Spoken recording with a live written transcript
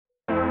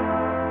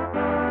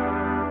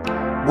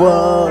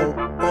Whoa.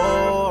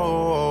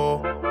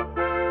 Oh.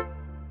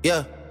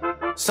 Yeah.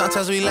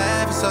 Sometimes we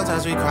laugh and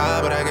sometimes we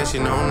cry, but I guess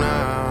you know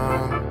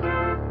now.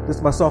 This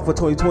is my song for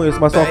 2020. It's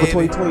my song for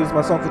 2020. It's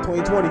my song for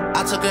 2020.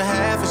 I took a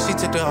half and she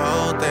took the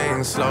whole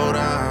thing. Slow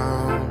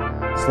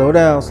down. Slow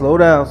down, slow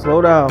down,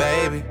 slow down.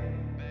 Baby.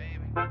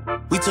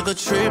 We took a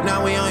trip,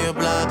 now we on your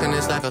block and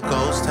it's like a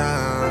ghost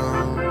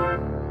town.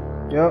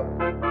 Yep.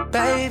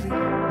 Baby.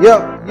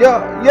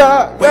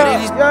 Yeah. Where did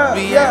these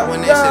be at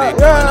when they say they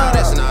doing all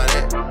this and all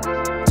that?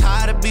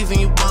 Tired of beefing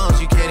you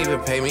bums, you can't even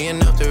pay me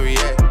enough to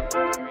react.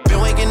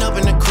 Been waking up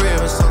in the crib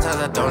and sometimes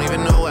I don't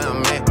even know where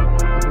I'm at.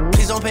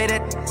 Please don't pay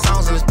that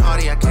songs in this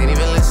party, I can't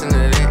even listen to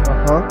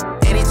that.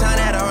 Anytime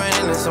that I run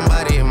into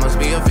somebody, it must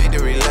be a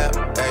victory lap.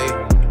 Hey,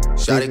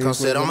 shawty come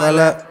sit on my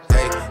lap.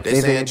 Hey,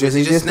 they saying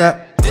Drizzy just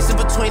snap. This in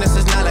between us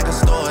is not like a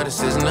store,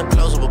 this isn't a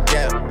closable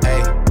gap.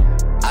 Hey,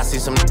 I see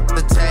some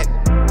attack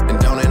and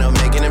don't end up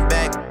making it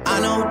back. I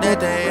know that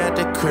they at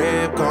the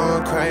crib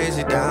going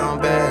crazy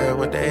down bad.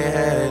 What they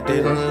had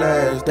didn't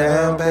last,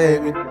 damn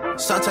baby.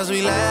 Sometimes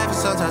we laugh and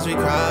sometimes we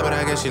cry, but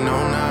I guess you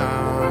know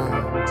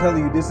now. I'm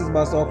telling you, this is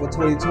my song for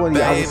 2020.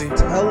 Baby. I was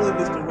telling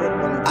Mr. Red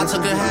Money. I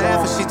took a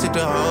half and she took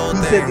the whole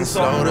thing. He said this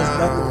song does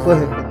nothing for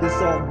him, but this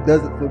song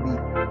does it for me.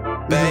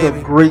 This is a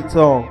great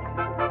song.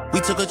 We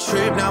took a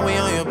trip, now we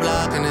on your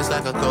block and it's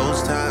like a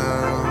ghost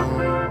town.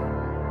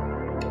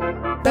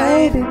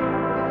 Baby.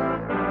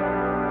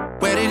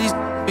 Where did these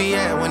be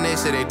at when they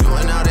say they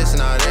doing all this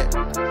and all that?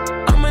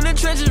 I'm in the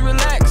trenches,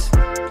 relax.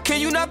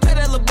 Can you not pay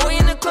that little boy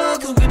in the club?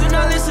 Cause we do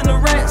not listen to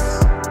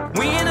rats.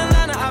 We in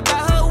Atlanta, I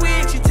buy her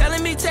wig. She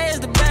telling me Tay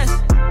is the best.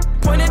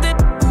 Point at the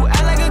who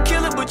act like a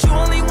killer, but you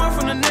only one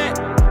from the net.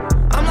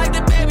 I'm like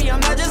the baby,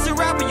 I'm not just a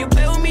rapper. You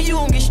play with me, you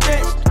gon' get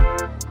stretched.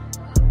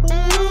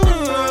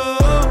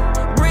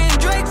 Bring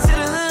Drake to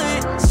the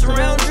hood.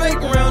 Surround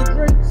Drake around.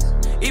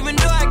 Even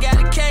though I got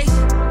a case,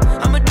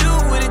 I'ma do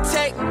what it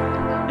take.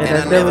 And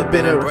I've never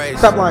been a race.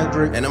 Stop lying,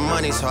 Drake. And the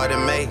money's hard to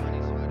make.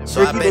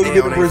 So Drake, you know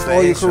you've been embraced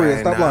all your career.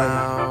 Stop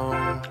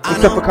lying.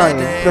 Except for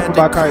Kanye. Except for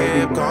by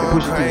Kanye and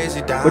Pusha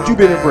T. But you've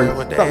been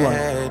embraced. Stop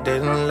lying.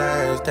 Didn't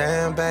last,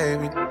 damn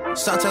baby.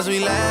 Sometimes we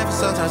laugh and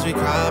sometimes we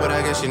cry, but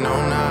I guess you know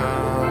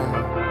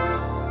now.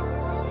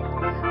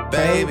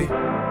 Baby.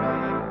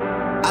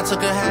 I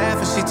took a half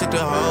and she took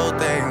the whole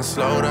thing.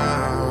 Slow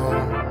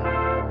down.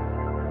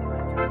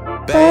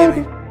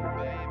 Baby.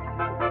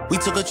 We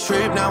took a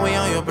trip, now we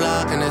on your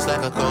block and it's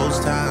like a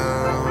ghost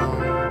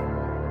town.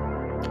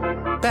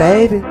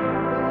 Baby.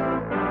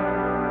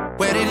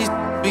 Where did these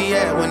be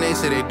at when they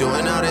say they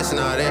doing all this and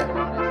all that?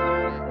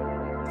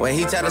 When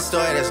he tell the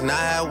story, that's not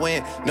how it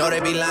went. No, they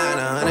be lying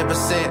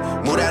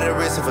 100%. Moved out of the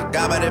wrist and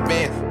forgot about the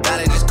bend. Now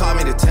they just called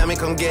me to tell me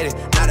come get it.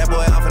 Now that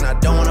boy off and I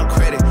don't want no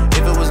credit.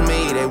 If it was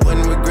me, they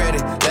wouldn't regret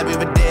it. Left me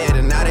for dead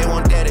and now they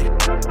won't dead it.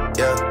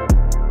 Yeah.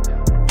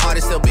 Heart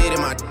is still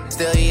beating, my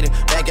still eating.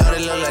 Backyard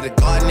it look like the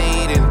garden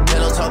eating.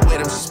 Pillow talk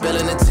with him, she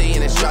spilling the tea.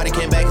 And then Shawty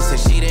came back and said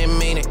she didn't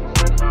mean it.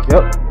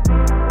 Yep.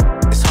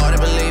 It's hard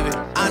to believe it.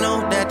 I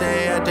know that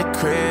they at the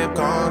crib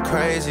going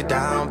crazy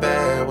down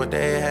bad. What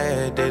they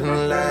had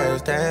didn't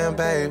last, damn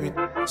baby.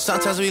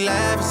 Sometimes we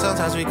laugh and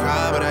sometimes we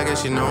cry, but I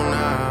guess you know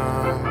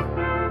now.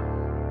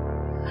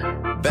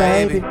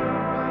 Baby.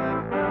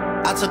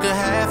 I took a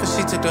half and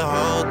she took the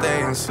whole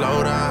thing.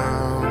 Slow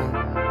down.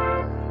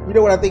 You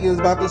know what I think is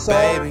about this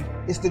song? Baby.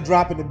 It's the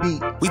drop in the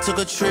beat. We took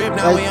a trip,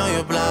 now we on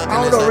your block.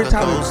 I don't know, every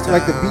time it's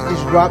like the beat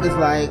just drop, it's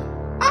like,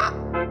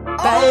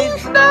 oh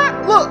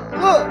snap! Look.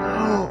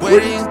 Where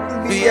these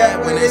be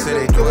at when they say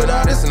they doing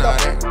all this and all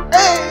that?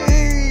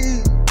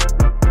 Hey!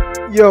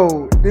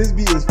 Yo, this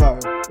beat is fire.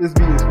 This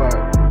beat is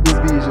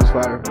just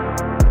fire.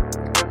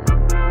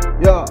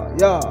 Yeah.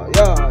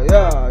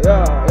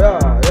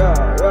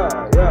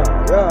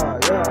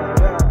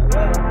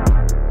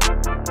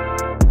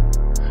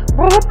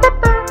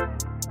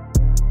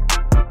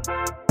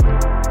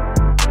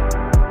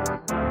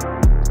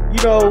 You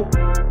know,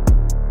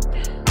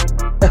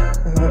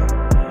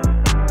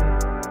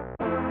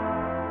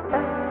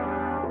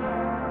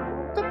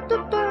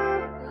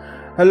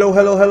 hello.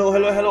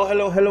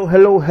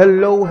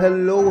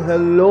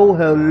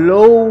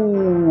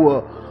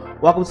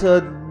 Welcome to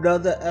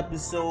another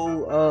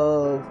episode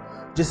of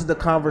Just the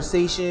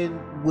Conversation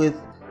with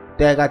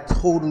Dag. I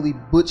totally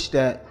butchered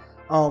that.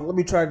 Let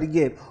me try it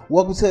again.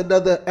 Welcome to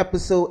another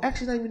episode.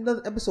 Actually, not even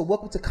another episode.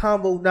 Welcome to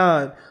Convo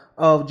 9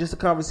 of Just a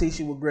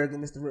Conversation with Greg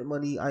and Mr. Rent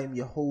Money. I am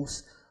your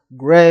host,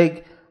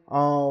 Greg.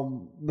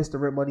 Mr.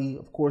 Rent Money,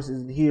 of course,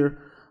 isn't here.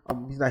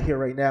 He's not here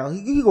right now.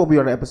 He's gonna be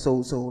on the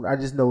episode soon. I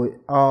just know it.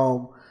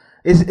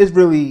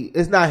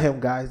 It's not him,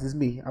 guys. It's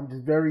me. I'm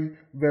just very,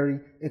 very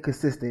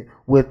inconsistent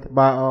with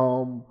my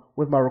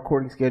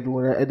recording schedule,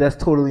 and that's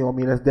totally on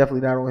me. That's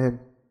definitely not on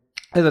him.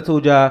 As I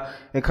told y'all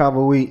in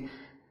Convo Week,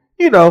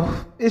 you know,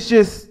 it's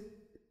just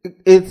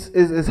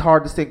it's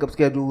hard to sync up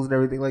schedules and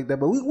everything like that.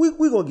 But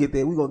we gonna get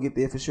there. We gonna get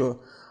there for sure.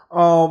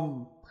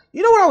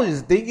 You know what I was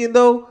just thinking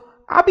though?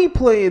 I be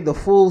playing the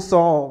full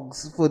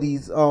songs for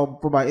these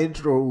for my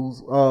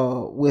intros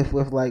with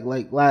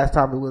like last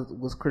time it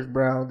was Chris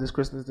Brown, this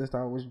Christmas, this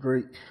time it was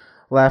Drake.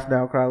 Laugh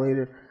Now, Cry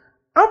Later.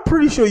 I'm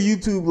pretty sure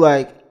YouTube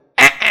like,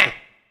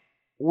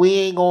 we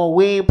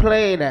ain't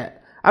playing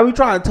that. I be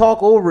trying to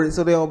talk over it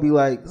so they don't be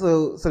like,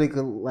 so they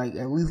can like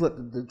at least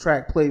let the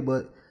track play.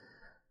 But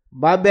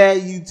my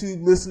bad,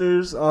 YouTube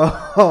listeners.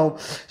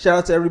 Shout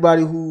out to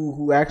everybody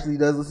who actually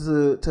does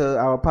listen to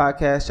our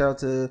podcast. Shout out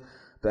to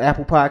the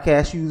Apple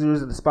Podcast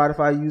users and the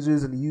Spotify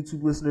users and the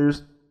YouTube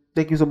listeners.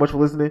 Thank you so much for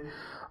listening.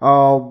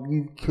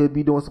 You could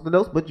be doing something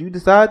else, but you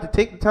decide to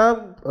take the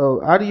time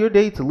out of your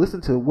day to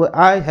listen to what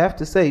I have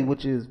to say,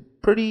 which is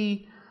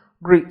pretty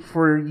great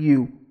for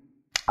you.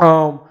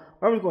 I'm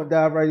just going to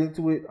dive right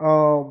into it.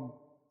 For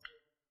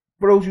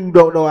those who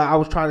don't know, I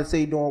was trying to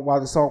say while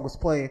the song was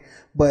playing,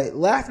 but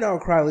Laugh Now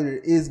and Cry Later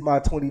is my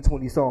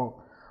 2020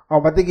 song.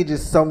 I think it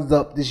just sums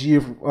up this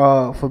year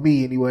for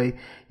me anyway.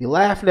 You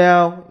laugh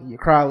now, and you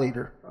cry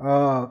later.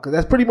 Because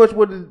that's pretty much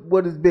what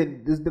it's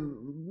been. There's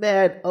been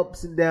mad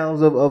ups and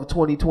downs of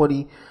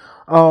 2020.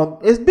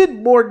 It's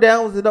been more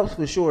downs than ups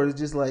for sure. It's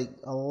just like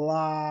a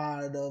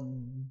lot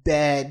of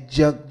bad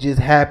junk just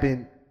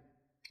happened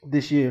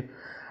this year.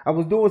 I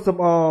was doing some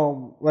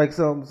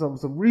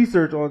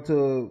research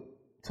onto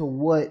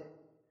what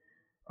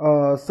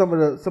some of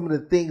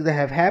the things that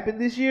have happened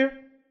this year,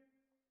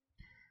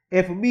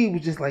 and for me it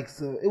was just like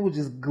it was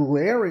just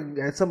glaring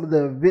at some of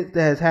the events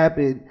that has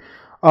happened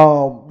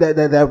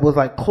that was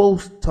like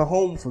close to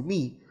home for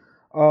me.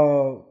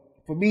 For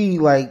me,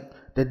 like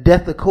the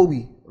death of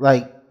Kobe,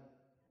 like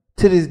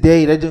to this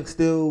day that junk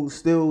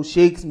still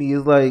shakes me.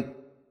 It's like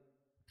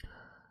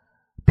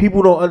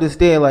people don't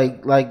understand,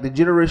 like the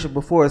generation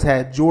before us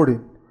had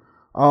Jordan.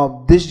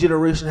 This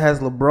generation has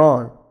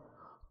LeBron.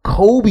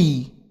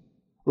 Kobe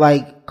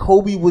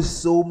was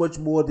so much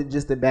more than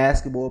just a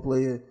basketball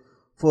player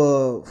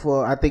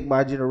for I think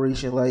my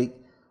generation. Like,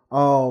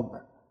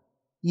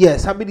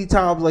 yes, how many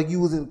times like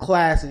you was in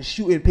class and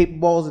shooting paper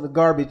balls in the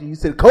garbage and you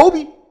said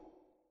Kobe?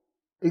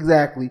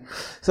 Exactly.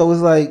 So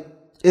it's like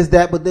it's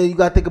that, but then you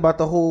gotta think about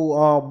the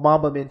whole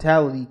Mamba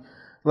mentality.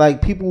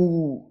 Like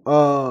people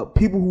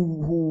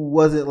who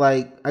wasn't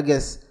like, I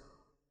guess,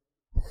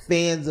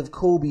 fans of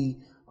Kobe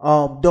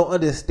don't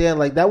understand.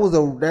 Like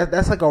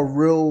that's like a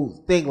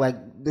real thing. Like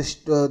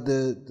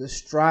the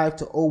strive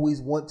to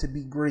always want to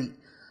be great.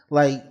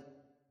 Like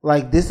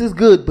this is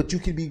good, but you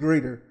can be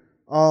greater.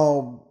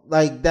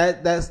 Like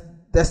that's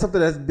something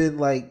that's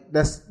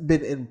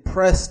been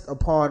impressed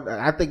upon,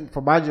 I think,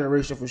 for my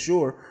generation for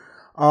sure.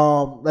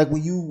 Like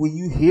when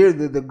you hear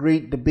the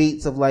great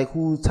debates of like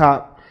who's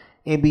top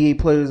NBA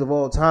players of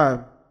all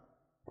time,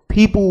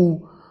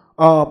 people,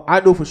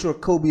 I know for sure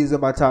Kobe is in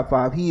my top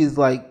 5. He is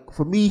like,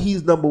 for me,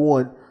 he's number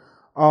 1.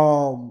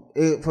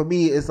 For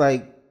me, it's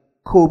like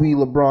Kobe,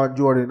 LeBron,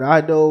 Jordan.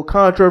 I know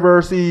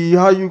controversy.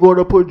 How you going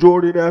to put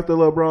Jordan after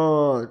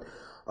LeBron?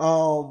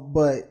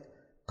 But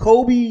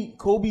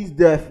Kobe's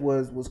death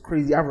was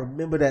crazy. I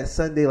remember that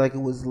Sunday like it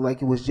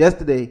was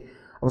yesterday.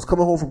 I was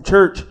coming home from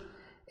church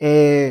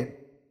and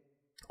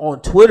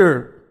on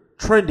Twitter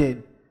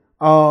trending,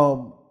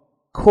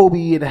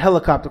 Kobe in a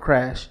helicopter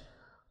crash.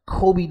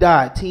 Kobe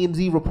died.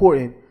 TMZ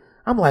reporting.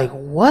 I'm like,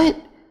 what?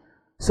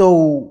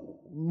 So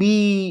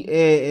me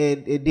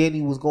and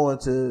Danny was going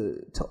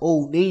to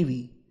Old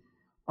Navy.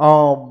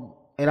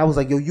 And I was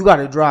like, yo, you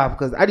gotta drive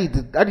because I need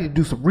to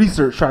do some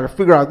research trying to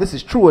figure out if this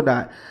is true or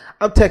not.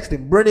 I'm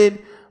texting Brennan.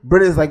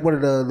 Brennan's like one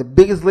of the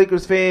biggest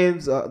Lakers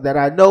fans that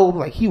I know.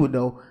 Like he would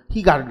know.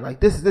 He got it. Like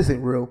this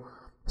ain't real.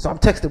 So I'm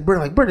texting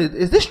Brennan like, Brennan,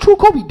 is this true?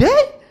 Kobe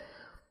dead?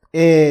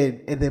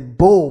 And then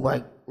boom,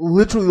 like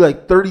literally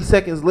like 30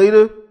 seconds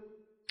later,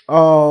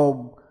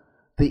 the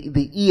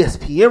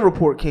ESPN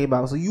report came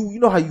out. So you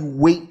know how you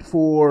wait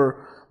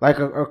for like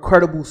a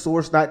credible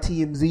source, not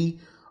TMZ.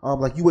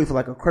 Like you wait for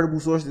like a credible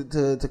source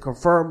to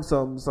confirm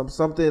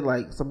something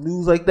like some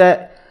news like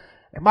that.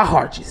 And my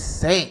heart just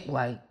sank.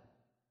 Like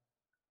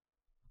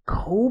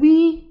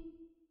Kobe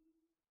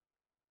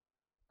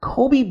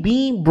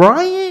Bean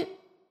Bryant,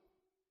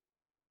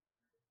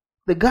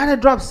 the guy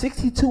that dropped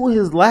 62 in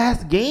his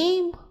last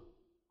game.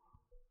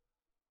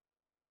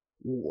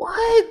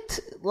 What?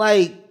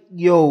 Like,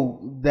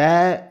 yo,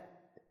 that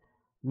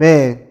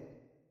man,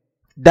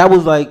 that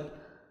was like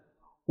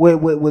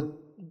when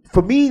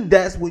for me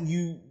that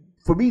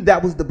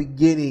was the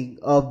beginning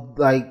of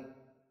like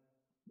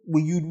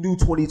when you knew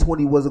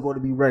 2020 wasn't going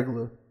to be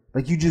regular.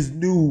 Like you just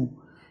knew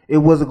it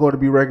wasn't going to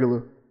be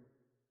regular.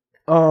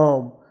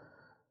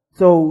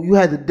 So you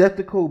had the death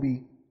of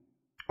Kobe.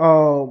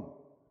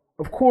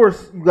 Of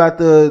course, you got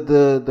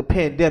the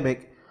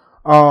pandemic.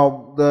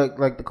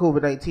 The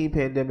COVID-19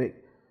 pandemic.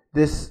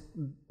 This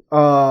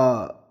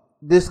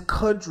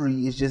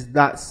country is just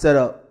not set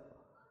up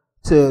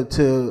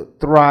to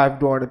thrive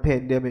during a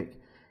pandemic,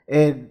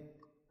 and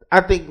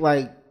I think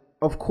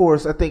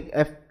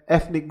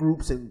ethnic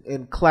groups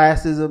and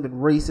classism and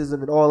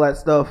racism and all that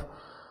stuff,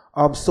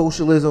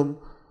 socialism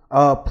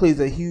plays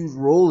a huge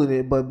role in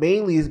it, but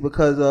mainly it's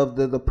because of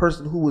the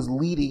person who was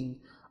leading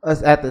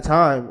us at the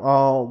time.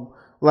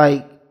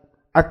 I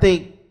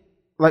think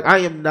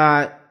I'm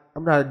not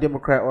a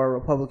Democrat or a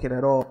Republican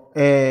at all,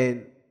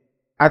 and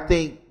I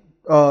think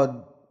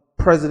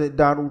President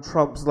Donald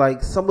Trump's,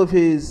 like, some of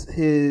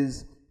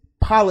his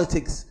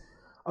politics.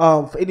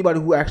 For anybody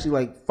who actually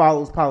like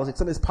follows politics,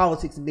 some of his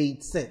politics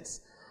made sense.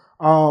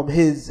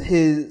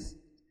 His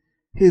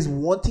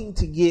wanting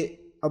to get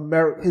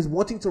his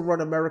wanting to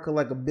run America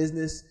like a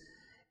business,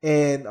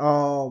 and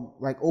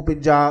like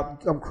open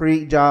job,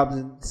 create jobs,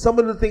 and some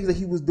of the things that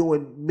he was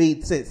doing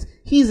made sense.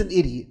 He's an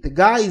idiot. The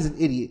guy is an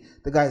idiot.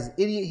 The guy's an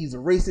idiot. He's a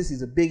racist.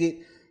 He's a bigot.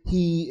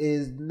 He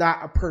is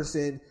not a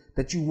person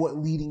that you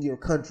want leading your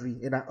country,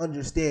 and I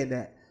understand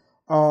that.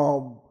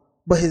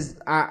 But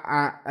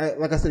I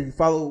like I said, if you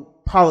follow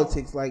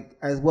politics like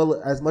as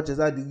much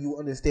as I do, you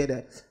understand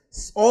that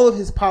all of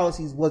his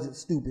policies wasn't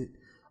stupid.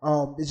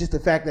 It's just the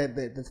fact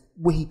that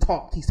when he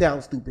talked, he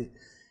sounds stupid,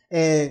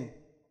 and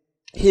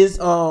his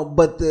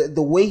but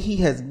the way he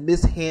has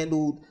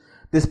mishandled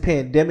this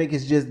pandemic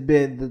has just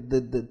been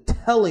the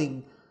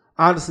telling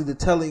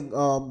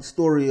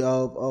story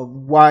of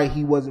why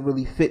he wasn't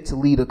really fit to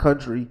lead a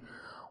country.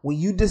 When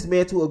you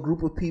dismantle a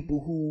group of people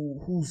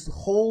whose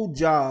whole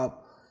job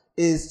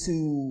is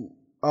to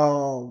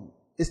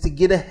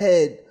get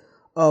ahead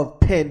of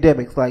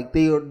pandemics, like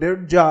their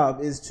job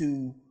is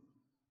to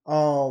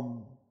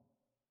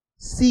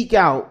seek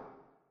out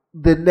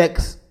the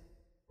next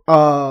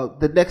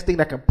thing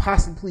that can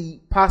possibly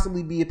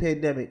be a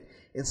pandemic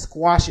and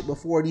squash it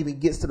before it even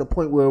gets to the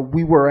point where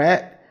we were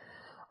at.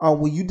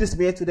 When you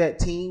dismantle that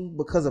team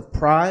because of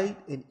pride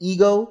and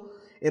ego,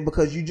 and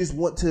because you just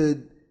want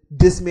to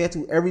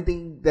dismantle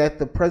everything that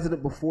the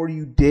president before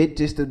you did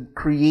just to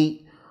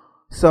create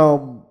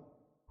some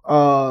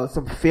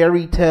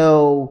fairy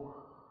tale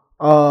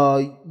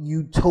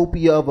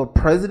utopia of a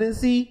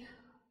presidency,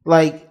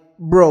 like,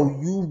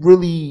 bro,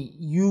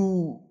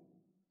 you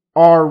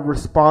are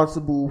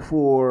responsible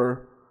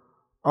for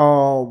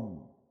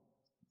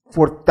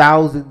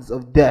thousands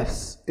of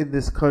deaths in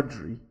this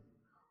country.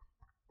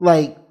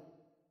 Like,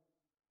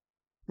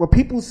 when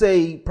people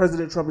say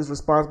President Trump is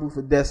responsible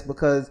for deaths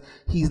because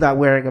he's not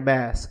wearing a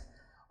mask,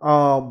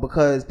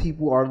 because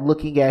people are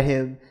looking at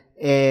him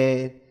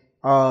and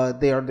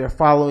they're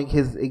following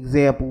his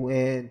example,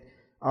 and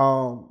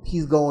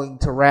he's going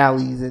to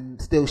rallies and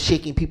still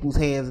shaking people's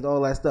hands and all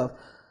that stuff.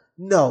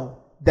 No,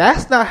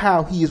 that's not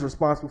how he is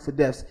responsible for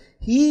deaths.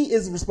 He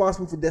is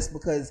responsible for deaths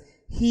because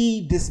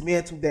he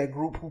dismantled that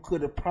group who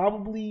could have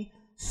probably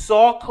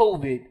saw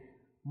COVID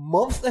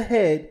months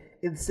ahead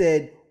and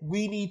said,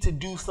 we need to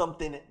do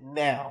something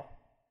now.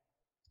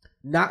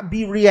 Not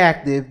be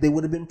reactive. They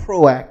would have been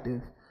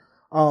proactive.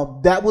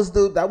 That was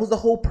the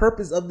whole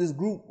purpose of this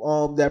group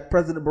that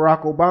President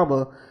Barack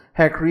Obama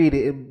had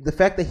created. And the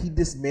fact that he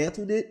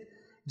dismantled it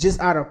just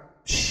out of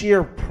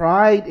sheer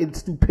pride and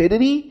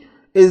stupidity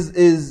is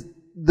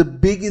the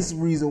biggest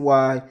reason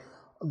why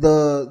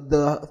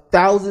the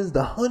thousands,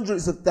 the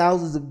hundreds of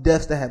thousands of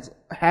deaths that have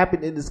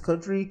happened in this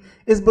country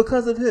is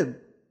because of him.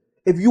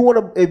 If you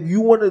want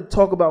to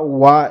talk about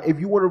why, if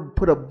you want to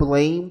put a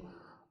blame,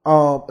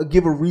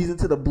 give a reason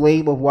to the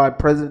blame of why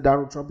President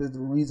Donald Trump is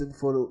the reason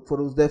for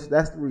those deaths,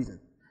 that's the reason.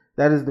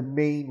 That is the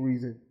main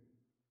reason.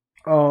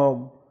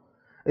 And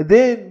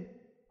then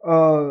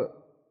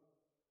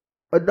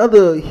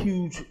another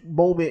huge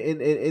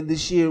moment in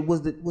this year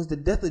was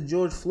the death of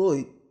George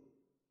Floyd.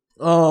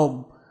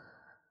 That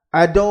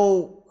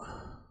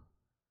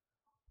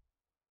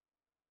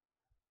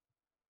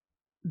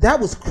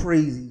was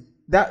crazy.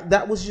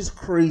 That was just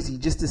crazy,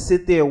 just to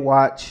sit there and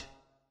watch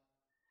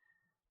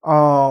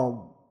a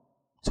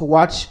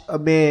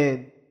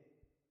man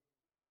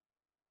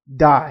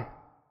die.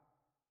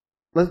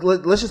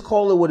 Let's just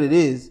call it what it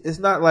is. It's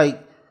not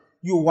like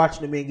you were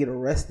watching a man get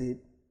arrested.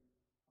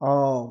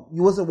 You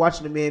wasn't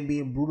watching a man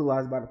being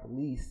brutalized by the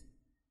police.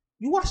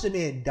 You watched a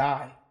man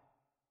die.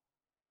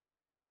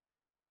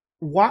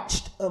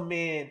 Watched a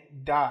man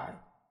die.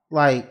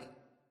 Like,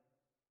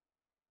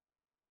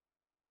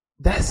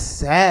 that's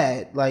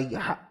sad. Like,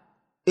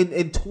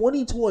 in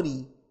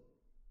 2020,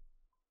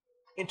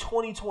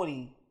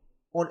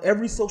 on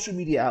every social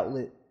media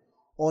outlet,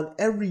 on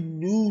every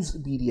news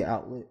media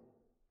outlet,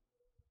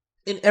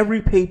 in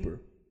every paper,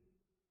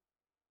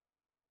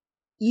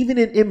 even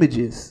in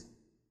images,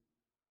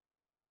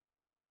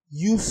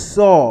 you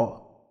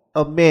saw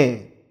a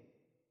man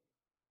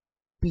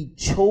be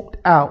choked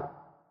out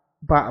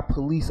by a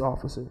police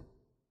officer.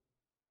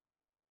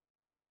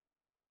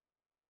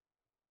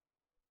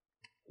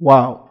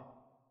 Wow.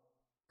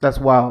 That's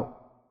wild.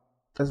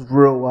 That's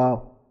real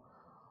wild.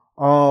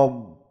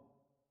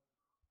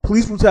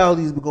 Police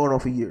brutality has been going on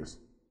for years,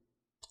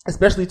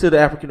 especially to the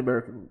African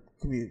American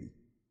community.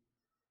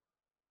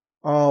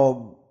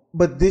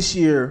 But this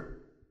year,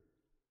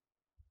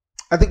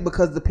 I think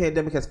because the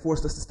pandemic has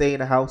forced us to stay in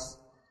the house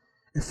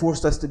and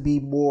forced us to be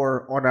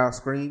more on our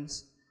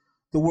screens,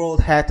 the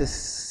world had to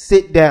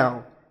sit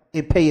down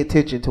and pay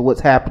attention to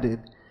what's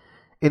happening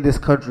in this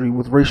country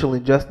with racial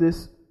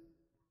injustice.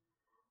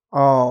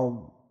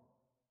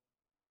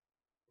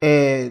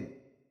 And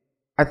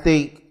I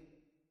think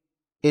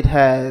it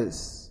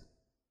has,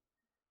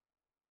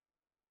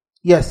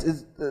 yes,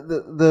 it's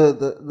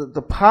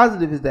the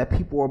positive is that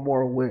people are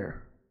more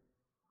aware.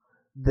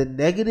 The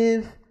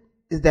negative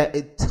is that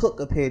it took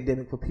a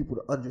pandemic for people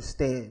to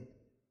understand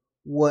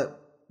what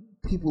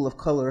people of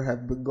color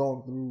have been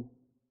going through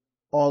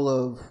all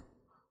of,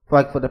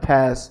 like, for the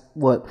past,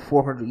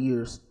 400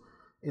 years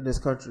in this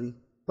country.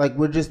 Like,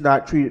 we're just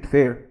not treated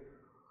fair.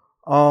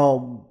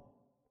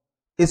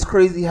 It's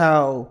crazy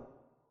how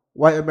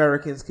white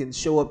Americans can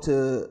show up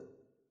to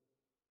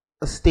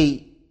a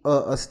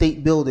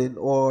state building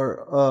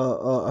or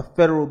a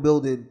federal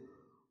building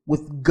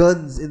with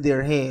guns in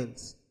their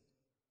hands,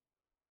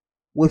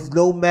 with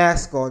no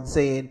mask on,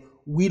 saying,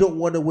 "We don't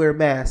want to wear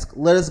masks.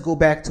 Let us go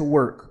back to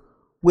work,"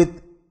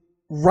 with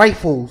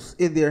rifles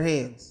in their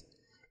hands,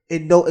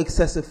 and no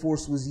excessive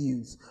force was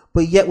used.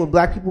 But yet, when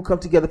black people come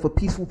together for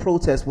peaceful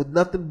protests with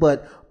nothing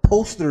but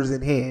posters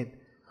in hand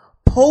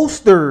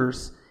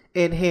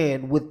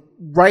with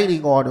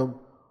writing on them,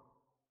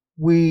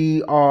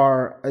 we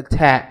are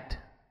attacked.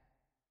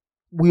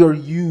 We are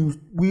used.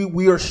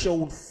 We are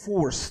shown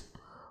force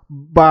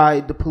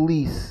by the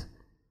police.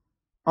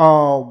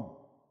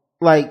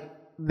 Like,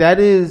 that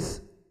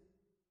is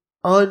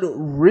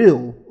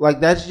unreal. Like,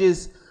 that's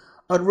just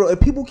unreal.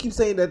 And people keep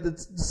saying that the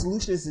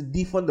solution is to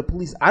defund the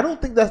police. I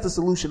don't think that's the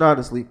solution,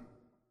 honestly.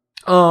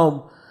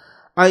 I'm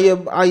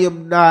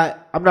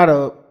not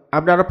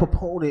a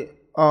proponent.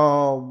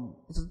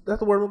 Is that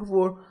the word I'm looking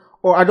for?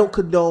 Or I don't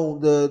condone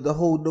the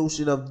whole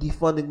notion of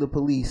defunding the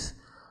police.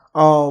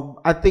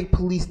 I think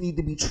police need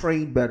to be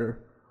trained better.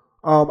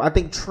 I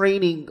think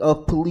training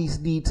of police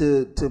need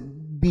to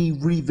be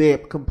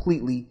revamped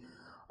completely.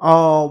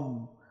 I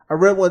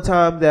read one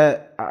time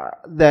that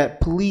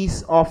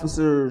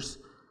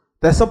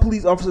some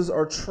police officers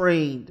are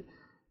trained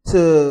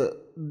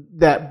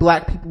that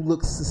black people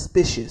look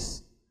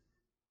suspicious.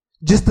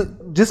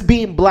 Just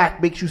being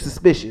black makes you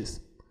suspicious.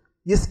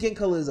 Your skin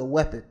color is a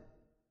weapon.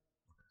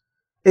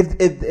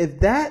 If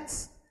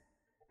that's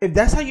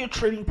how you're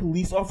training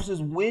police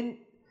officers,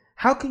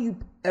 how can you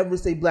ever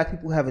say black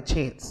people have a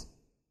chance?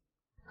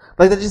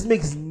 Like, that just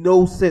makes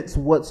no sense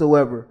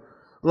whatsoever.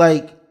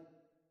 Like,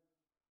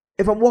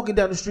 if I'm walking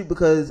down the street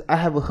because I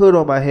have a hood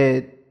on my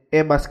head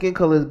and my skin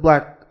color is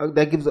black,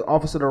 that gives the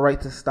officer the right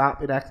to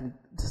stop me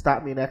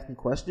and ask me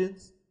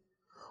questions.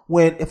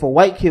 When if a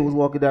white kid was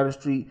walking down the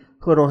street,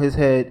 hood on his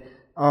head,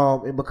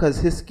 and because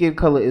his skin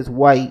color is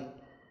white,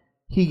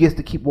 he gets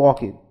to keep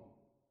walking.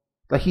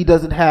 Like, his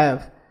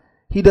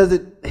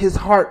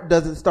heart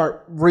doesn't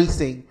start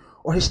racing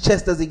or his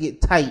chest doesn't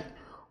get tight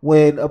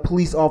when a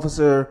police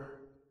officer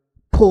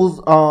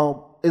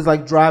is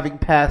like driving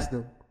past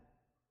him.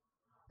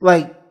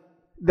 Like,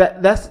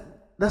 that's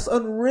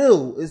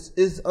unreal.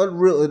 It's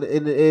unreal and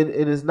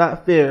it's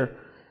not fair,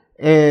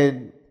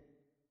 and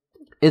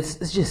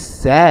it's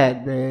just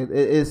sad, man.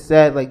 It's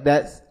sad. Like,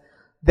 that's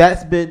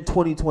been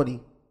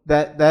 2020.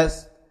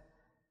 That's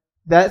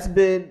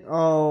been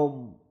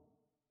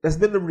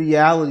the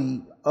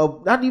reality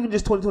of not even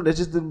just 2020. That's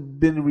just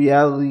been the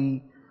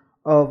reality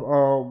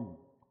of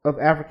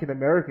African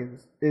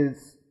Americans.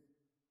 Is,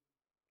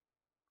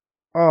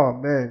 oh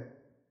man.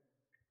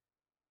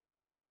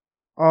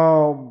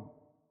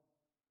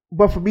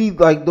 But for me,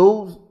 like,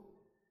 those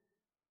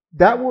were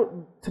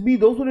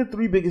the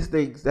three biggest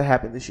things that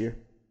happened this year.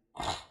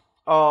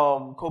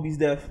 Kobe's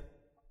death,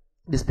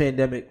 this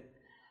pandemic,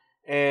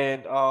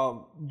 and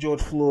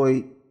George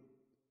Floyd's,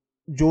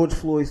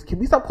 can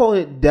we stop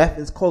calling it death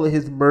and call it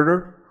his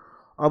murder?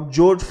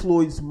 George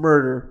Floyd's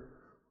murder,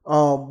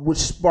 which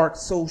sparked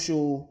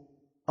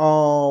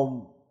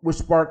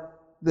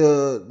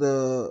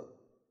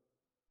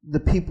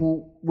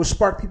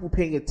people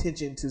paying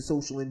attention to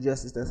social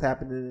injustice that's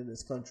happening in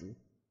this country.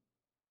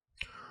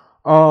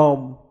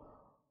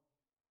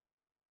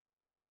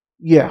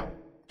 Yeah,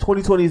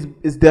 2020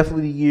 is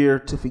definitely the year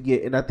to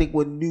forget. And I think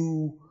when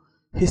new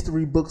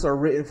history books are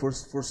written for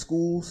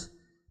schools,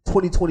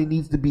 2020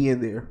 needs to be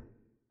in there.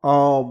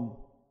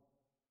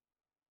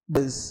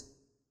 Because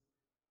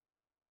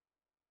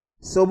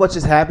so much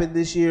has happened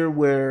this year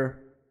where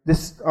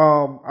this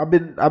I've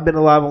been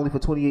alive only for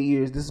 28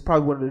 years. This is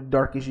probably one of the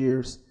darkest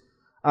years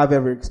I've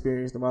ever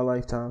experienced in my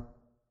lifetime.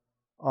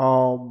 I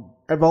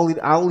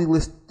only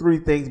list 3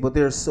 things, but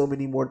there's so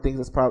many more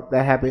things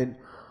that happened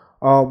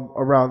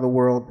around the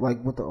world,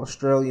 like with the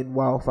Australian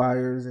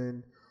wildfires,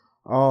 and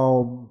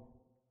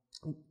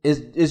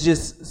it's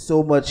just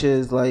so much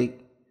has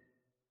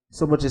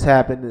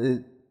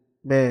happened.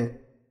 Man,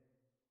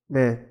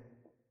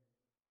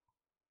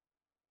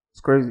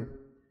 it's crazy.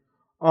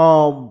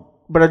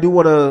 But I do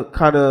want to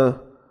kind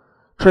of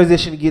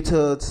transition to get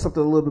to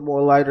something a little bit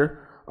more lighter.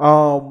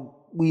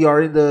 We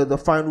are in the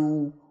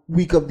final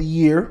week of the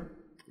year,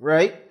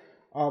 right?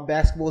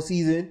 Basketball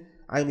season.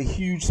 I'm a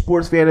huge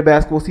sports fan. Of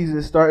basketball season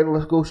is starting.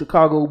 Let's go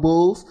Chicago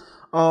Bulls.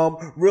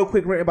 Real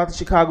quick rant about the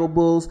Chicago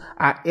Bulls.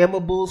 I am a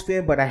Bulls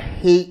fan, but I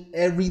hate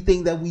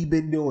everything that we've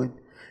been doing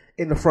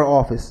in the front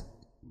office.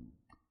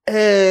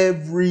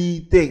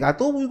 Everything. I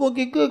thought we were going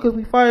to get good because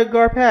we fired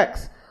Gar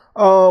Pax.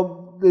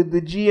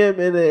 The GM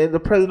and the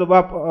president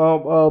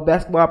of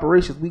basketball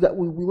operations. We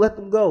let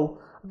them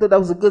go. I thought that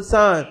was a good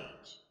sign.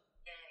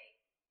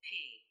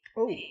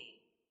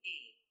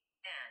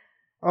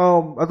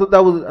 I thought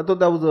that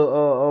was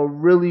a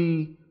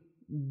really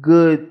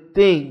good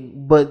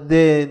thing, but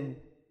then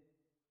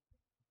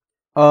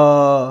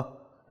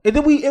and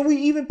then we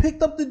even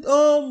picked up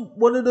the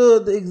one of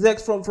the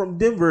execs from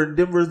Denver.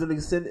 Denver's an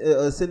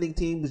ascending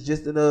team, was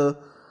just in a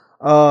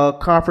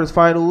conference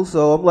finals.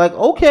 So I'm like,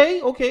 okay,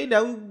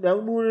 now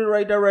we're moving in the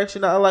right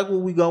direction. I like where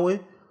we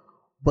going.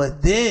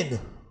 But then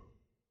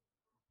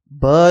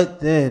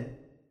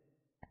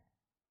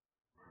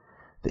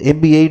the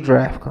NBA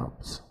draft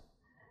comes,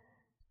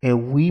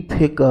 and we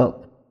pick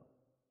up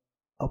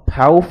a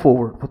power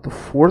forward with the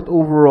 4th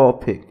overall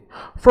pick.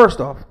 First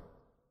off,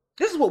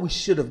 this is what we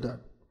should have done.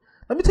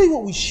 Let me tell you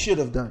what we should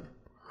have done.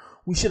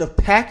 We should have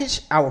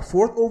packaged our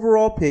 4th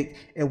overall pick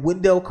and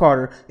Wendell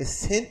Carter and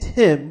sent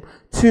him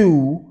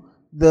to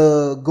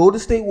the Golden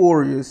State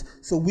Warriors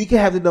so we can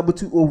have the number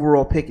 2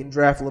 overall pick and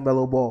draft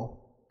LaMelo Ball.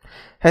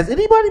 Has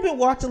anybody been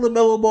watching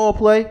LaMelo Ball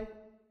play?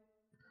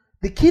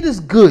 The kid is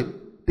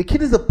good. The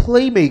kid is a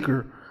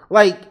playmaker.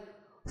 Like,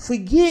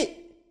 forget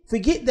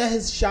that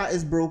his shot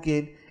is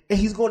broken and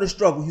he's going to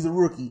struggle. He's a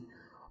rookie.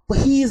 But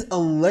he is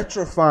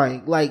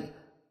electrifying. Like,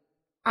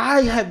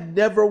 I have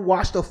never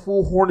watched a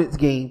full Hornets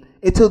game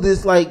until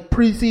this, like,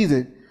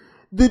 preseason.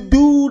 The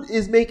dude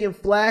is making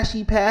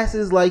flashy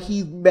passes like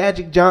he's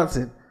Magic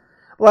Johnson.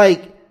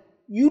 Like,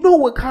 you know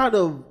what kind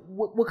of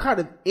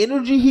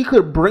energy he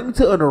could bring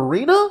to an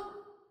arena?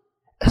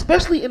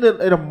 Especially in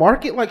a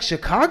market like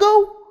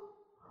Chicago?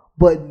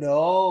 But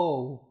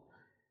no.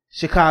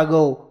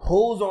 Chicago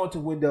holds on to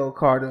Wendell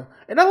Carter.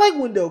 And I like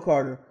Wendell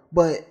Carter,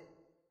 but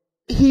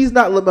he's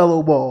not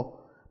LaMelo Ball.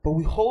 But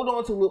we hold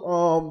on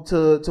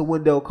to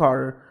Wendell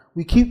Carter.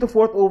 We keep the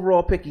 4th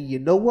overall pick, and you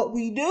know what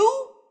we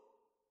do?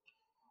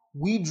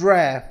 We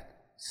draft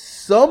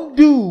some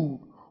dude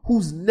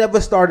who's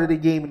never started a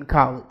game in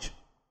college.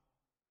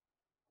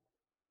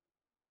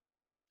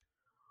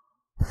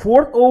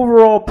 4th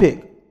overall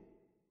pick.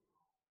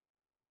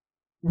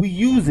 We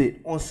use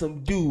it on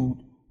some dude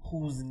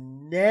who's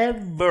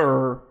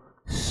never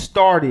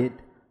started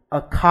a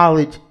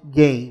college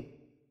game.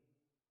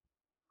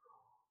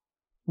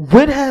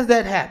 When has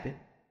that happened?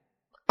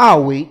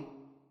 I'll wait.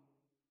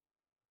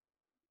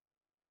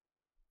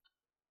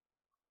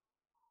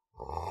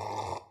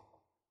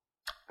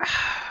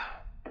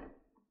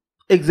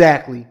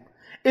 Exactly.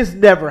 It's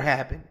never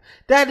happened.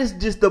 That is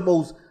just the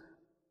most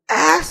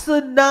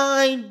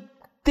asinine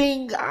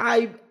thing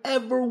I've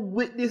ever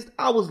witnessed.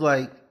 I was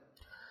like,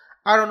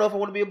 I don't know if I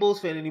want to be a Bulls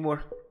fan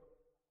anymore.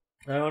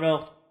 I don't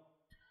know.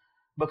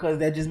 Because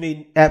that just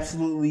made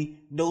absolutely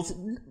no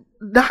sense.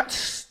 Not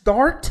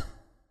start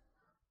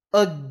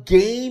a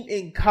game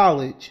in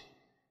college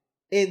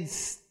and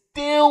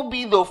still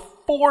be the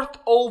 4th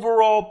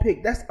overall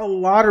pick. That's a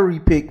lottery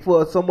pick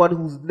for someone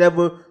who's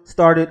never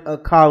started a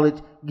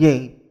college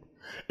game.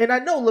 And I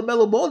know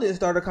LaMelo Ball didn't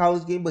start a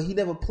college game, but he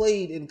never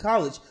played in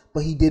college.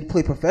 But he did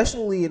play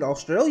professionally in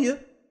Australia.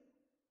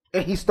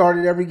 And he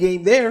started every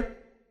game there.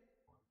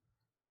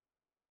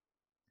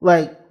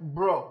 Like,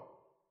 bro,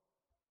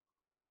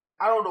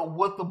 I don't know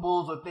what the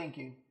Bulls are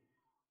thinking.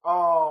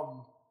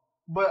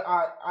 But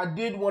I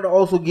did want to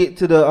also get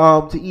to the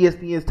to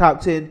ESPN's top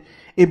 10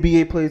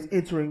 NBA players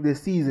entering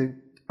this season.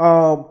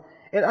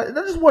 And I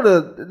just want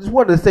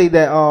to say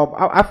that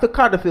I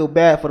kind of feel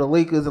bad for the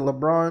Lakers and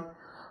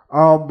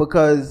LeBron,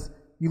 because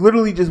you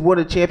literally just won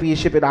a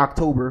championship in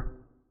October,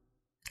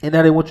 and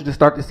now they want you to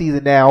start the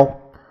season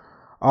now.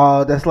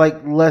 That's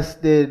like less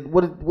than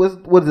what is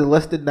it?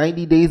 Less than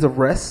 90 days of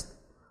rest.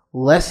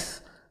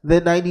 Less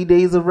than 90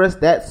 days of rest.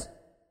 That's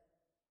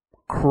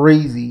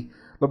crazy.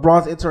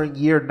 LeBron's entering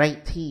year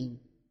 19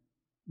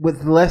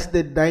 with less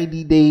than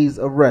 90 days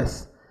of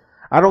rest.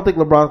 I don't think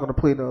LeBron's going to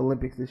play in the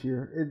Olympics this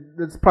year.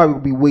 It's probably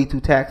going to be way too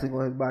taxing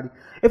on his body.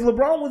 If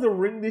LeBron wins a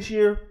ring this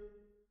year,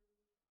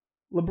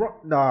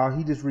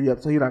 he just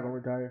re-upped, so he's not going to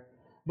retire.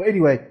 But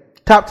anyway,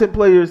 top 10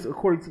 players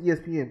according to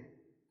ESPN.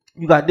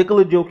 You got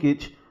Nikola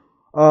Jokic,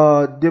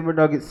 Denver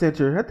Nuggets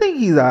center. I think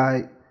he's all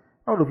right. I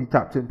don't know if he's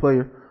top 10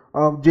 player.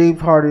 James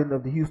Harden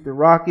of the Houston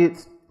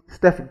Rockets,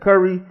 Stephen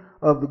Curry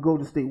of the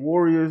Golden State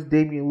Warriors,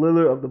 Damian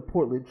Lillard of the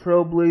Portland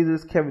Trail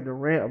Blazers, Kevin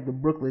Durant of the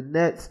Brooklyn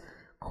Nets,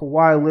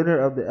 Kawhi Leonard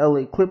of the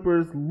LA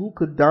Clippers,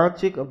 Luka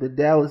Doncic of the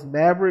Dallas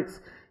Mavericks,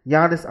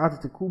 Giannis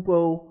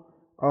Antetokounmpo,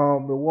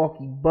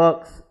 Milwaukee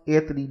Bucks,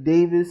 Anthony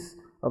Davis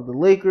of the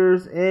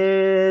Lakers,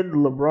 and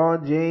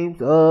LeBron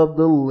James of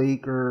the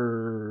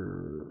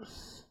Lakers.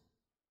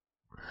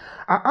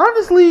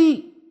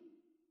 Honestly,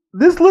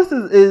 this list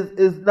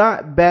is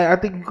not bad.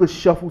 I think you could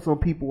shuffle some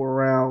people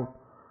around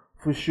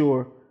for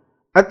sure.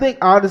 I think,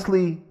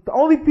 honestly, the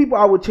only people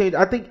I would change,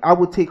 I think I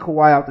would take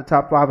Kawhi out the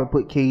top 5 and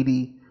put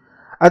KD.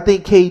 I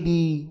think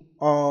KD,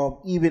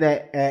 even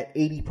at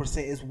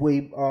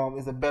 80%,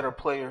 is a better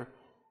player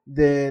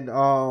than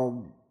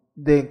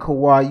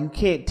Kawhi. You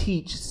can't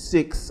teach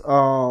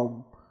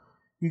 6'9".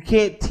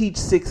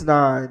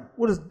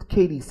 What is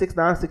KD?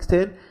 6'9",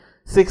 6'10"?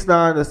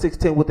 6'9" or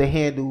 6'10" with a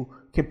handle,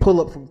 can pull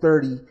up from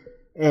 30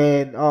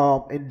 and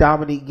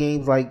dominate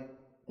games like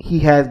he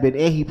has been,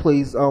 and he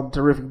plays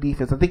terrific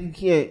defense. I think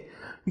you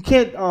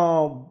can't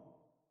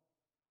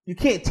You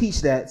can't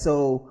teach that.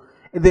 So,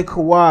 and then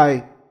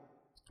Kawhi,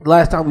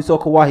 last time we saw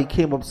Kawhi, he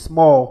came up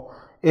small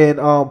in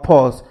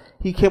pause.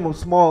 He came up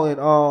small in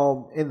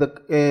the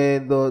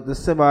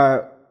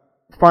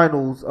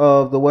semifinals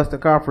of the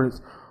Western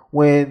Conference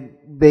when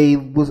they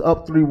was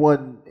up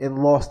 3-1 and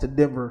lost to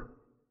Denver.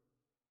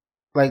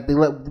 Like they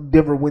let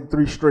Denver win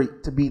 3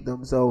 straight to beat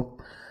them. So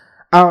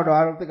I don't know.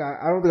 I don't think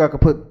I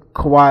could put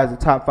Kawhi as a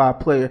top 5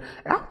 player.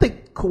 And I don't think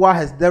Kawhi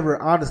has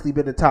never honestly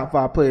been a top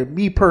 5 player,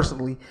 me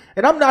personally.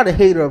 And I'm not a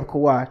hater of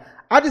Kawhi.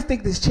 I just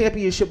think this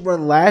championship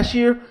run last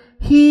year,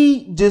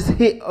 he just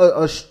hit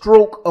a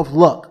stroke of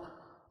luck.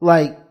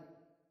 Like,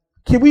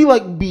 can we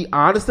be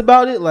honest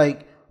about it?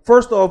 Like,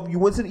 first off, you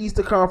went to the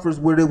Eastern Conference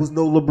where there was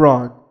no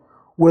LeBron,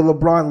 where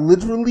LeBron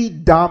literally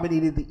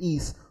dominated the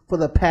East for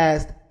the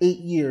past 8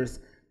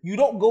 years. You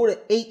don't go to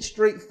 8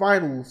 straight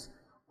finals.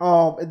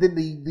 And then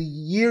the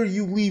year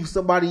you leave,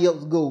 somebody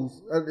else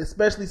goes,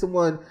 especially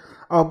someone.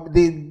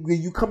 Then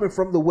you coming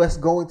from the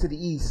West going to the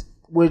East,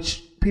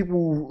 which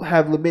people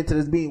have lamented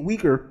as being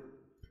weaker.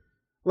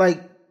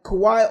 Like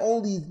Kawhi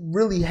only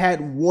really had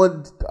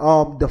one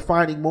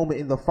defining moment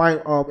in the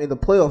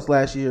playoffs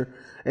last year,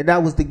 and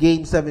that was the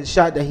Game 7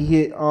 shot that he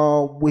hit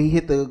where he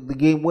hit the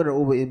game winner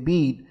over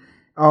Embiid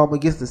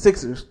against the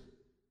Sixers.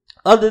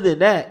 Other than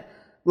that,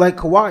 like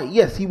Kawhi,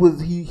 yes, he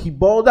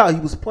balled out. He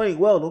was playing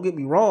well. Don't get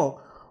me wrong.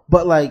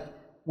 But like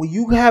when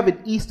you have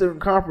an Eastern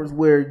Conference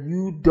where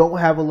you don't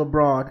have a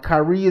LeBron,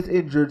 Kyrie is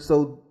injured,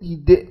 so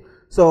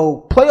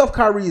playoff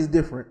Kyrie is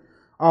different.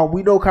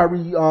 We know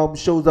Kyrie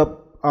shows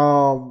up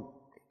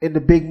in the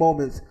big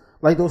moments,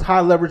 like those high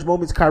leverage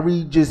moments.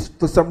 Kyrie just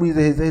for some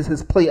reason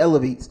his play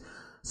elevates.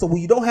 So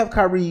when you don't have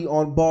Kyrie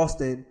on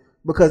Boston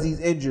because he's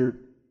injured,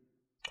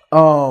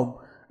 and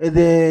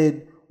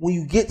then when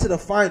you get to the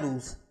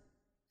finals,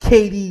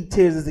 KD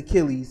tears his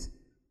Achilles,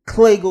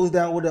 Klay goes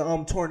down with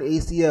a torn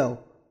ACL.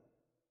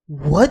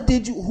 Who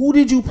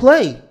did you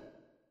play?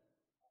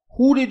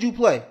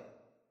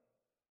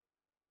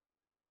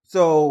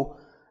 So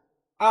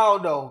I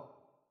don't know.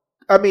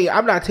 I mean,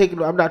 I'm not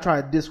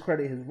trying to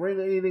discredit his ring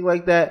or anything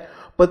like that,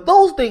 but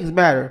those things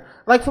matter.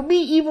 Like for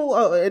me, even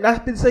and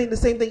I've been saying the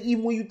same thing.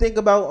 Even when you think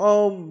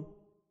about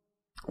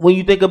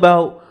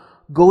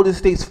Golden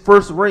State's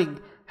first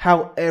ring,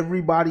 how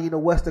everybody in the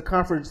Western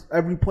Conference,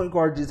 every point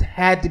guard just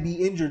had to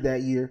be injured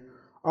that year,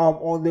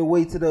 on their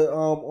way to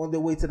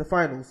the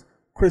finals.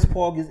 Chris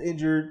Paul gets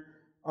injured.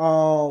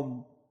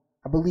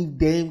 I believe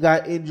Dame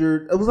got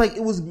injured. It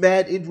was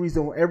mad injuries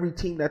on every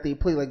team that they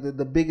played. Like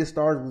the biggest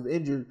stars was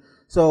injured.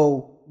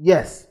 So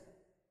yes,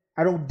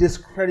 I don't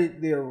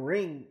discredit their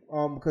ring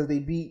because they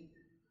beat.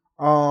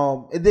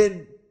 And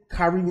then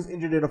Kyrie was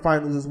injured in the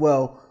finals as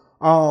well.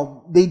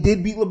 They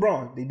did beat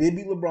LeBron. They did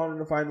beat LeBron in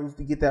the finals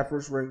to get that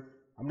first ring.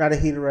 I'm not a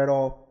hater at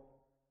all.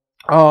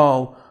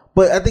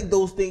 But I think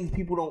those things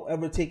people don't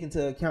ever take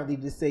into account. They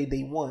just say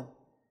they won.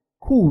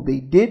 Cool, they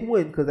did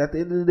win because at the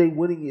end of the day,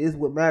 winning is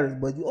what matters.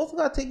 But you also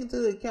got to take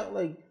into account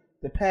like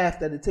the path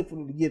that it took for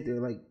them to get there.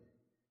 Like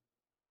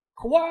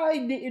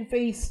Kawhi didn't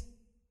face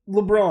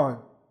LeBron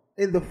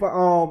in the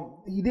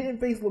he didn't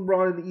face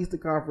LeBron in the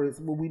Eastern Conference,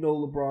 but we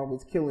know LeBron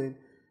was killing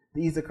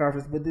the Eastern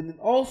Conference. But then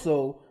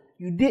also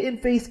you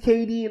didn't face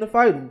KD in the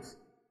finals.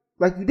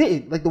 Like you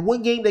didn't. Like the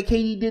one game that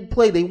KD did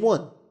play, they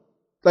won.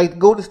 Like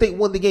Golden State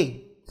won the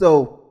game.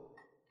 So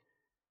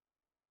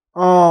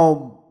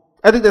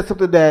I think that's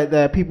something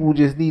that people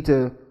just need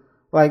to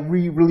like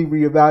really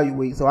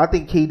reevaluate. So I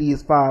think KD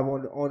is 5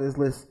 on his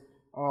list.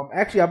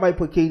 Actually, I might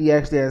put KD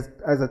actually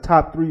as a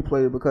top 3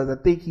 player because I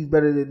think he's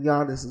better than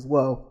Giannis as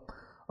well.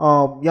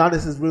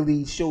 Giannis has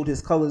really showed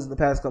his colors in the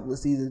past couple of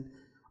seasons.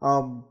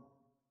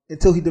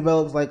 Until he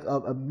develops like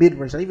a mid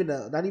range, not even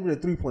a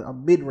 3-point, a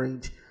mid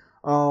range.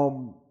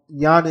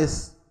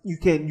 Giannis, you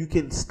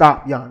can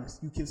stop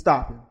Giannis. You can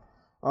stop him.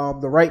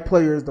 The right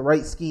players, the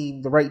right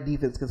scheme, the right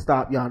defense can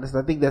stop Giannis. And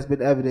I think that's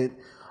been evident,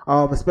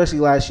 especially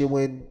last year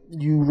when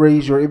you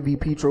raise your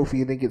MVP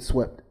trophy and then get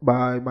swept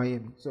by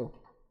Miami. So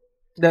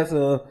that's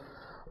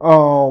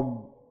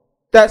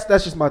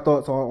that's just my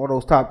thoughts on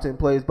those top 10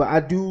 players. But I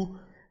do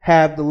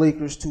have the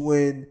Lakers to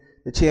win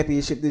the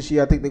championship this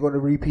year. I think they're going to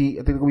repeat. I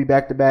think they're going to be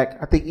back to back.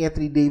 I think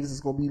Anthony Davis is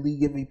going to be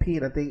league MVP,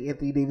 and I think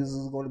Anthony Davis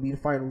is going to be the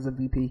Finals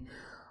MVP.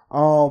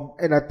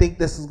 And I think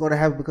this is going to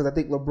happen because I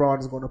think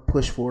LeBron is going to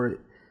push for it.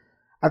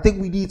 I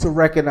think we need to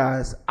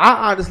recognize.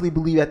 I honestly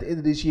believe at the end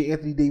of this year,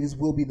 Anthony Davis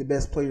will be the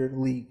best player in the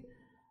league.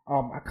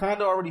 I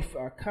kind of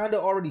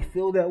already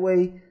feel that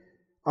way.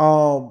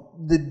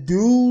 The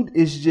dude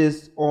is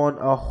just on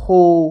a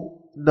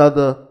whole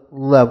nother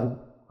level.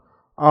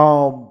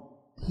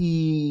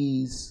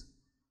 He's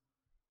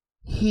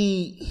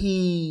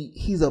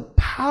a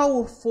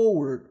power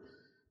forward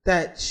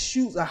that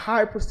shoots a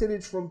high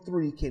percentage from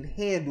 3, can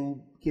handle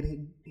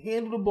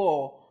the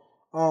ball,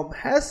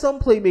 has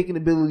some playmaking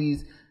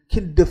abilities,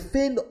 can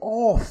defend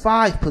all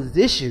 5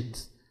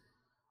 positions.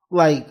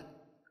 Like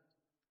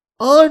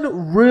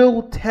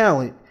unreal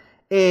talent,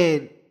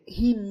 and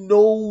he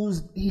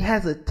knows he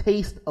has a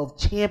taste of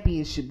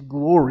championship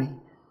glory.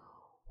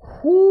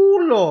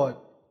 Whoo, Lord.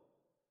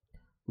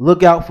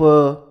 Look out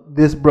for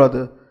this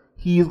brother.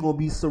 He is gonna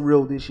be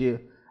surreal this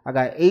year. I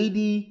got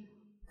AD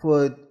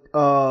for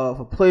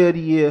Player of the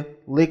Year,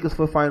 Lakers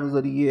for Finals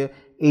of the Year,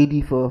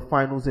 AD for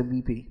Finals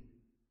MVP.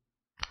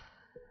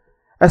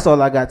 That's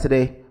all I got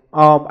today.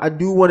 I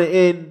do want to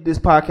end this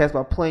podcast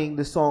by playing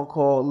this song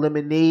called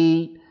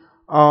Lemonade.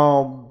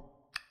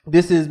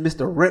 This is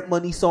Mr. Rent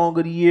Money Song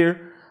of the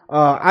Year.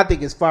 I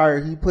think it's fire.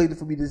 He played it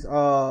for me this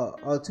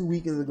 2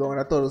 weekends ago, and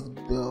I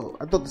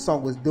thought the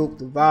song was dope.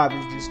 The vibe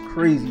is just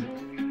crazy.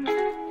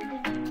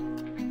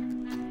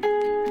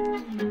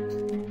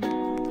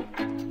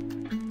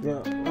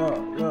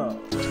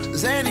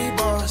 Zany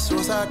boss,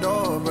 suicide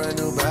door, brand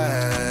new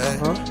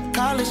bag.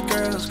 College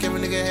girls, give a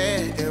nigga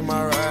head in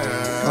my ride.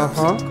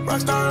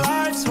 Rockstar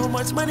life, so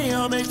much money,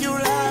 I'll make you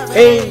laugh.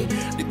 Hey,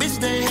 the bitch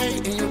they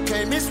hate, and you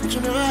can't miss what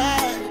you never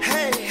had.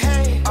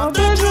 Hey, off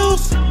the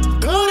juice,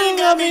 coding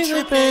got me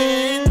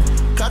tripping.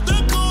 Cut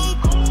the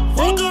coupe,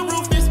 walker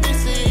roof is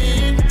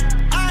missing.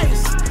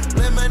 Ice,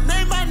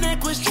 lemonade, my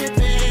neck was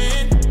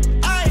tripping.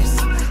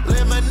 Ice,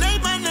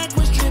 lemonade, my neck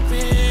was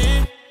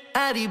tripping.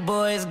 Addy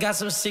boys got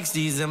some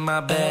 60s in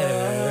my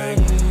bag.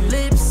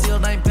 Lips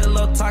sealed, ain't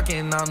pillow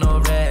talking on no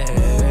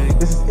rag.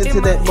 This is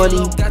Internet Money,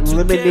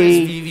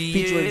 Lemonade,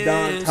 featuring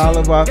Don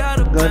Toliver,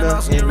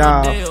 Gunna, and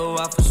Nas.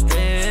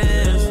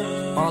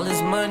 All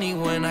this money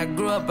when I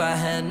grew up, I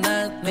had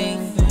nothing.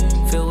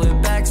 Filled with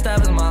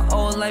backstabbing, my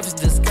whole life is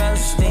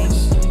disgusting.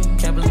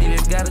 Can't believe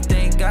it, gotta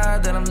thank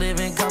God that I'm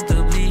living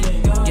comfortably.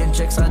 Getting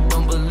checks, I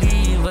don't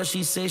believe, but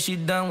she say she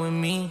done with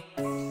me.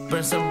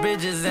 Burn some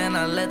bridges and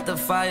I let the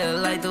fire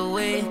light the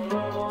way.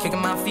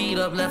 Kicking my feet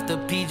up, left the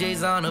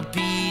PJs on a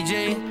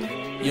PJ.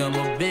 Yeah, I'm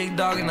a big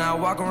dog and I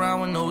walk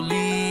around with no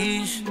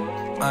leash.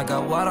 I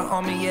got water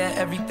on me, yeah,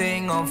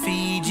 everything on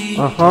Fiji.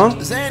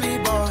 Zany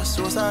boss,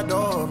 suicide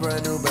door,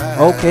 brand new bag.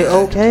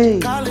 Okay.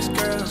 College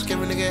girls,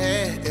 give a nigga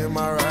head in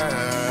my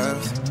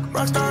raps.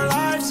 Rockstar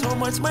life, so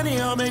much money,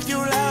 I'll make you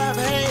laugh.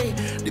 Hey,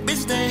 the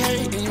bitch they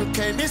hate, and you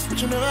can't miss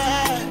what you never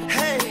had.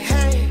 Hey,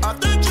 off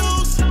the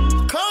juice,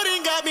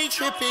 coding got me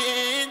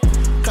tripping.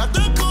 Cut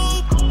the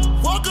coupe,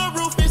 walker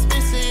roof is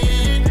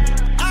missing.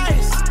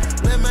 Ice,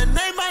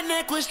 lemonade, my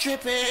neck was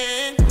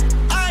tripping.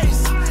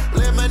 Ice,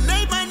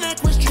 lemonade, my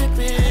neck was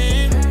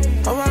tripping.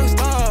 I'm a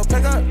rockstar,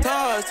 pack up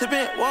doors,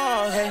 tipping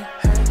walls, hey.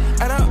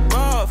 Add up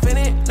raw,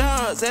 finish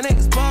nuts, and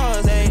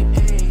expose, hey.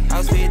 I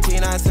was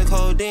 15, I took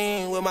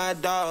codeine with my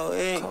dog,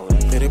 hey.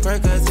 Pretty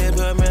Percocet,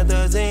 put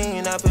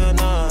methazine, I feel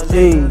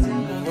nauseous.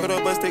 Put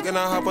up a stick and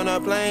I hop on a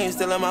plane,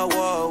 still in my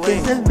wall,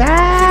 wait. I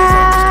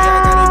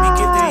gotta be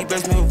gifted, he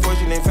blessed me with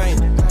fortune and fame.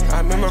 I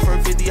remember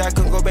from 50, I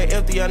couldn't go back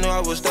empty, I knew I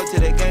was stuck to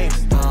the game.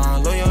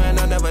 Loyal and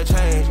I never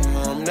change,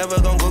 I'm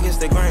never gonna go against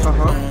the grain.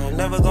 I'm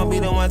never gonna be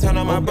the one turn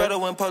on my brother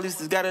when police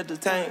just gotta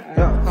detain.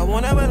 I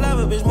won't ever love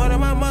a bitch more than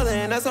my mother,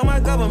 and that's on my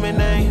government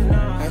name.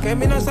 I can't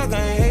be no sucker,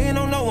 ain't hating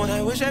on no one,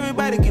 I wish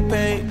everybody get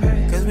paid.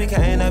 Cause we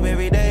can't up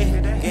every day,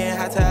 getting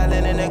hot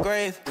talent in the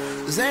grave.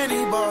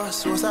 Zany boss,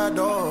 suicide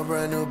door,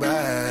 brand new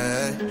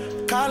bag.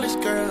 College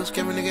girls,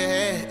 give a nigga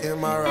head in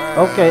my ride.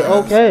 Okay.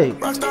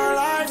 Rockstar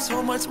life,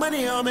 so much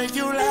money, I'll make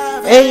you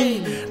laugh.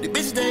 Hey, the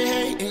bitch they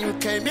hate, and you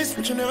can't miss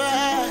what you never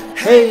had.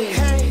 Hey,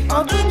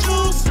 off the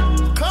juice,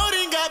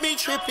 coding got me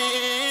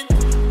tripping.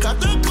 Cut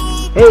the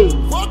coupe, Hey,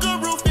 walker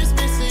roof is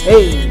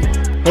missing.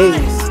 hey.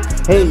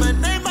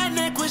 Lemonade, my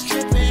neck was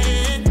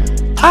tripping.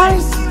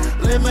 Ice,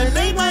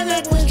 lemonade, my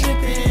neck was tripping.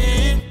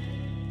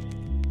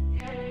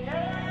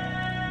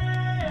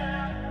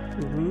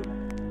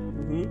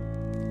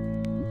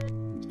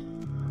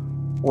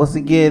 Once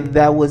again,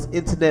 that was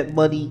Internet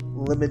Money,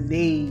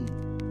 Lemonade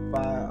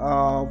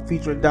by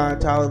featuring Don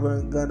Toliver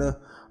and Gunna.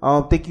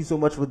 Thank you so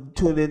much for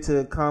tuning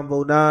into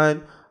Convo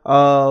 9.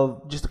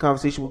 Just a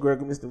conversation with Greg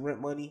and Mr. Rent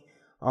Money.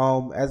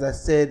 As I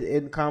said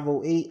in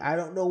Convo 8, I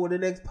don't know when the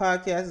next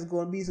podcast is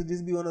going to be, so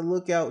just be on the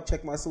lookout.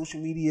 Check my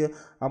social media.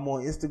 I'm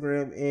on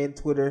Instagram and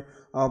Twitter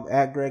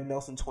at Greg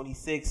Nelson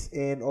 26,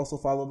 and also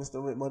follow Mr.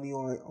 Rent Money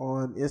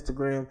on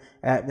Instagram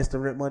at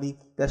Mr. Rent Money.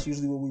 That's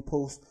usually where we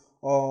post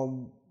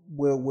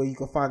where you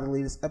can find the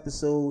latest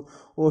episode.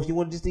 Or if you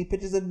want to just see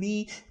pictures of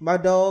me, my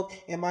dog,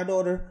 and my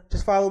daughter,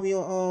 just follow me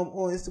on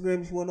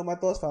Instagram. If you want to know my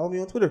thoughts, follow me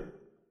on Twitter.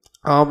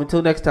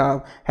 Until next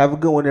time, have a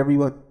good one,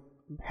 everyone.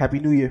 Happy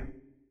New Year.